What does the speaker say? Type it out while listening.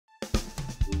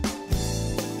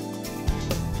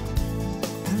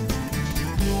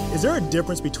Is there a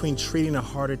difference between treating a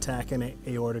heart attack and an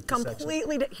aortic dissection?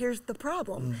 Completely. Here's the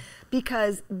problem.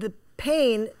 Because the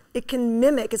pain, it can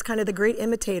mimic, it's kind of the great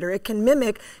imitator. It can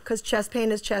mimic, because chest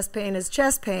pain is chest pain is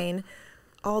chest pain.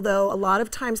 Although a lot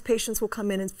of times patients will come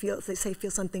in and feel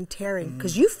something tearing,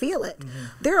 because you feel it.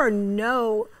 There are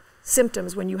no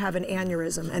symptoms when you have an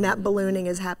aneurysm, and that ballooning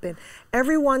is happening.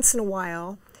 Every once in a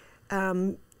while,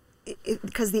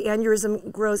 because the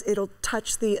aneurysm grows, it'll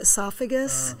touch the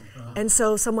esophagus, and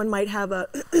so someone might have a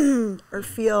or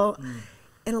feel,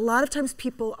 and a lot of times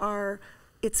people are,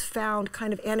 it's found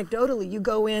kind of anecdotally. You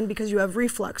go in because you have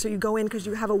reflux, or you go in because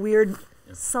you have a weird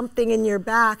something in your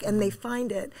back, and they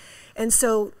find it. And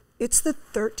so it's the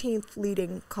 13th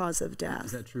leading cause of death.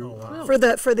 Is that true? Oh,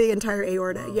 wow. For the entire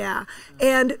aorta, yeah.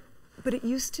 But it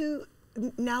used to,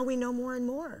 now we know more and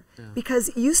more. Because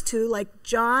it used to, like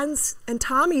John's and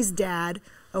Tommy's dad,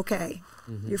 okay,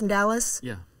 you're from Dallas?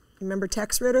 Yeah. Remember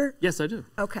Tex Ritter? Yes, I do.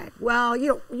 Okay, well,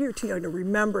 you're too young to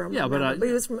remember him. Yeah, but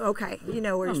he was from, you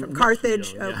know where he's from,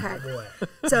 Carthage, young, yeah. okay.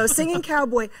 So Singing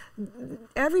Cowboy,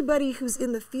 everybody who's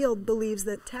in the field believes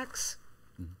that Tex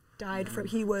died from,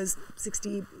 he was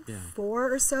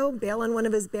 64 or so, bailing one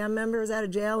of his band members out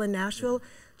of jail in Nashville,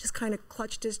 just kind of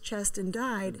clutched his chest and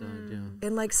died.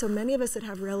 And like so many of us that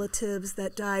have relatives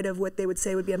that died of what they would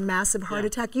say would be a massive heart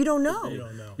attack, you don't know.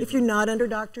 If you're not under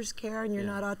doctor's care and you're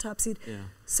not autopsied.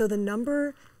 So the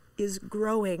number is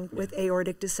growing with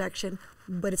aortic dissection,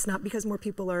 but it's not because more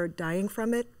people are dying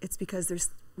from it, it's because there's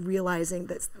realizing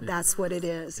that that's what it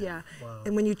is, Wow.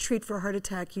 And when you treat for a heart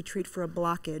attack, you treat for a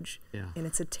blockage, and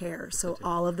it's a tear. So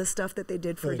all of the stuff that they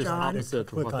did for John,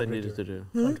 opposite of what they needed to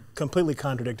do. Completely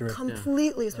contradictory.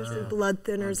 Completely, especially blood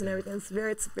thinners and everything.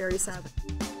 It's very sad.